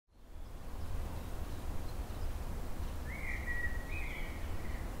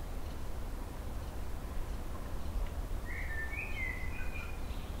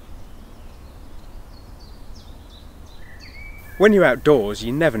When you're outdoors,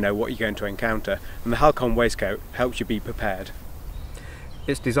 you never know what you're going to encounter, and the Halcon Waistcoat helps you be prepared.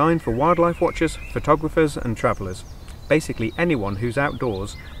 It's designed for wildlife watchers, photographers and travellers. Basically anyone who's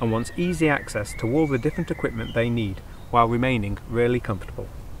outdoors and wants easy access to all the different equipment they need while remaining really comfortable.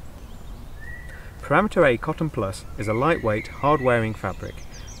 Parameter A Cotton Plus is a lightweight, hard-wearing fabric,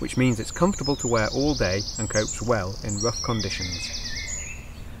 which means it's comfortable to wear all day and copes well in rough conditions.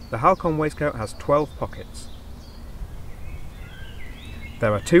 The Halcon Waistcoat has 12 pockets.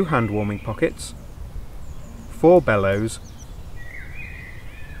 There are 2 hand-warming pockets, 4 bellows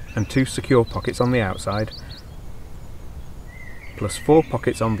and 2 secure pockets on the outside, plus 4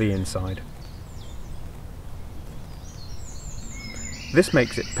 pockets on the inside. This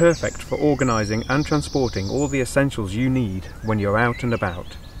makes it perfect for organising and transporting all the essentials you need when you're out and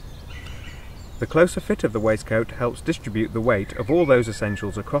about. The closer fit of the waistcoat helps distribute the weight of all those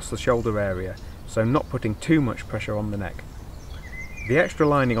essentials across the shoulder area, so not putting too much pressure on the neck. The extra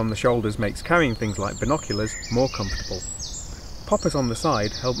lining on the shoulders makes carrying things like binoculars more comfortable. Poppers on the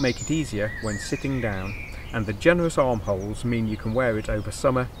side help make it easier when sitting down, and the generous armholes mean you can wear it over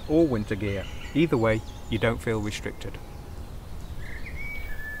summer or winter gear. Either way, you don't feel restricted.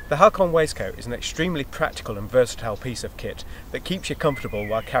 The Halcon Waistcoat is an extremely practical and versatile piece of kit that keeps you comfortable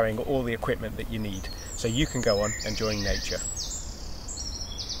while carrying all the equipment that you need, so you can go on enjoying nature.